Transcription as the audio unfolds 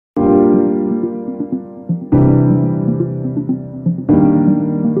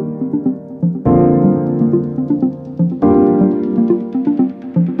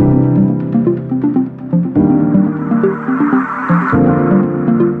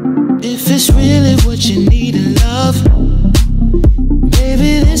it's really what you need in love,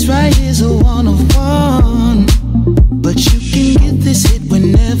 baby, this right here's a one of one. But you can get this hit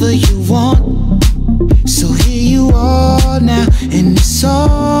whenever you want. So here you are now, and it's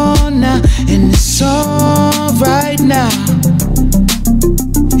on now, and it's on right now.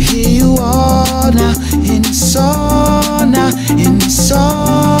 Here you are now, and it's on now, and it's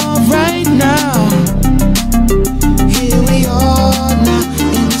on right now. Here we are now,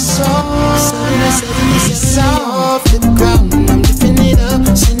 and it's on. Suddenly it's off the ground. I'm lifting it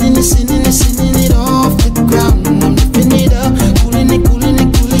up, sending it off the ground. I'm lifting it up, cooling it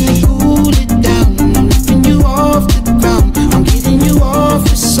down. I'm lifting you off the ground. I'm getting you off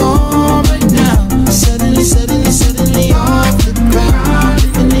the song right now. Suddenly off the ground.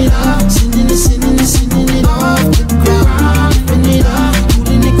 Lifting it up, sending it off the ground. Lifting it up,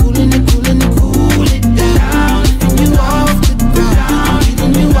 cooling it down. Lifting you off the ground. I'm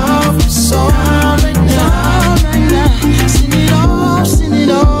getting you off the song right now. Send it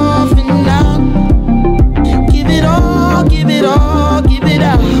off and out. Give it all, give it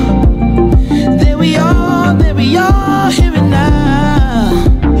out. There we are, here and now.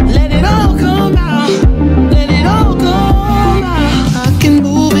 Let it all come out, I can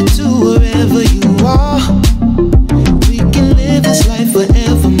move it to wherever you are. We can live this life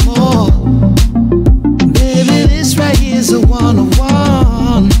forevermore. Baby, this right here's a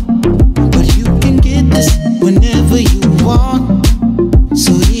one-on-one. But you can get this whenever you want.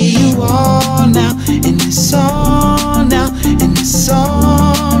 So here you are now, and it's on now, and it's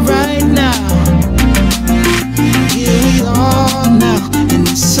on right now. Here we are now, and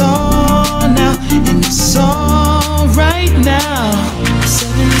it's on now, and it's on right now.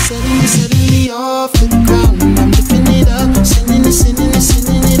 Suddenly off the ground. I'm lifting it up, sending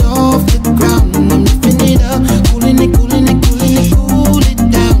it off the ground. I'm lifting it up, cooling it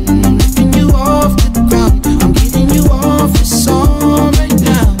down. I'm lifting you off the ground. I'm getting you off the song right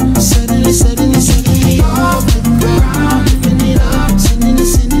now. Suddenly off the ground. Lifting it up, sending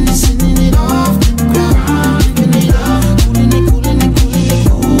it off the ground. Lifting it up, cooling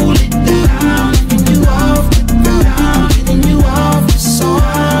it down. Lifting you off the ground. Getting you off the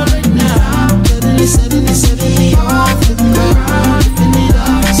song right now. Suddenly off the ground. Lifting it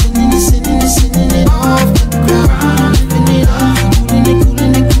up, sending it off the ground. Lifting it up,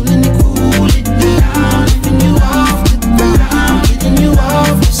 cooling it down. Lifting you off the ground. Getting you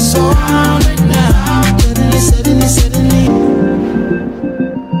off the song right now. Suddenly.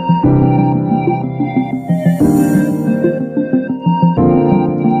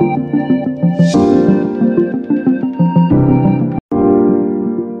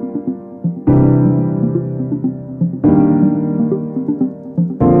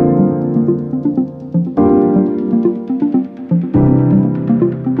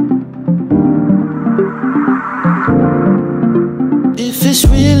 If it's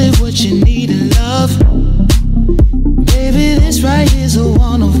really what you need in love, baby, this right here's a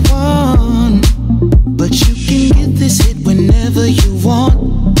one of one. But you can get this hit whenever you want.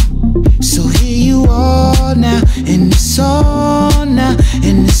 So here you are now, and it's on now,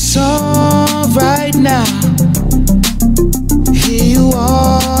 and it's on right now. Here you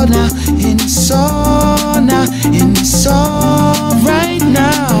are now, and it's on now, and it's on right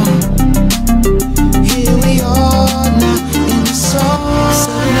now. Here we are now, and it's on.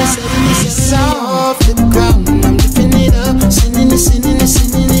 Suddenly it's off the ground. I'm lifting it up, sending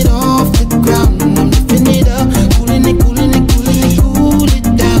it off the ground. I'm lifting it up, cooling it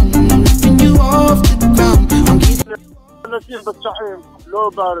down. I'm lifting you off the ground. I'm getting. אנשים בשטחים, לא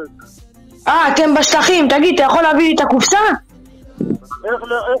בארץ. אתם בשטחים, תגיד, אתה יכול להביא לי את הקופסה? איך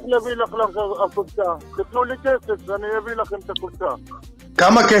להביא לך הקופסה? תתנו לי כסף ואני אביא לכם את הקופסה.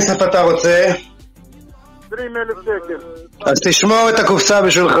 כמה כסף אתה רוצה? 20,000 שקל. אז תשמור את הקופסה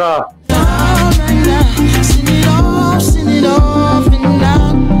בשבילך.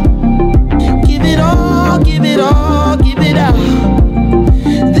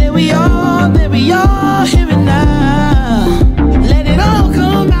 There we are, here and now. Let it all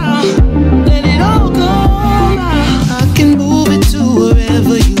come out, I can move it to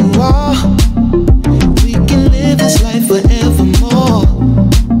wherever you are. We can live this life forevermore.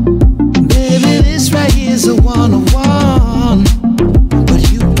 Baby, this right here's a one-on-one. But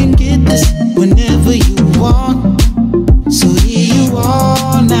you can get this whenever you want. So here you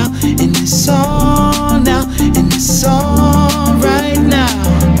are now, and it's on now, and it's on right now.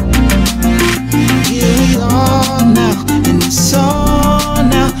 Here we are now, and it's on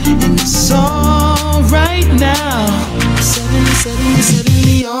now, and it's on right now.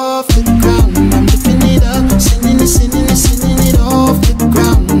 Suddenly off the ground. I'm lifting it up, sending it off the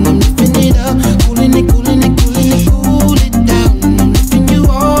ground. I'm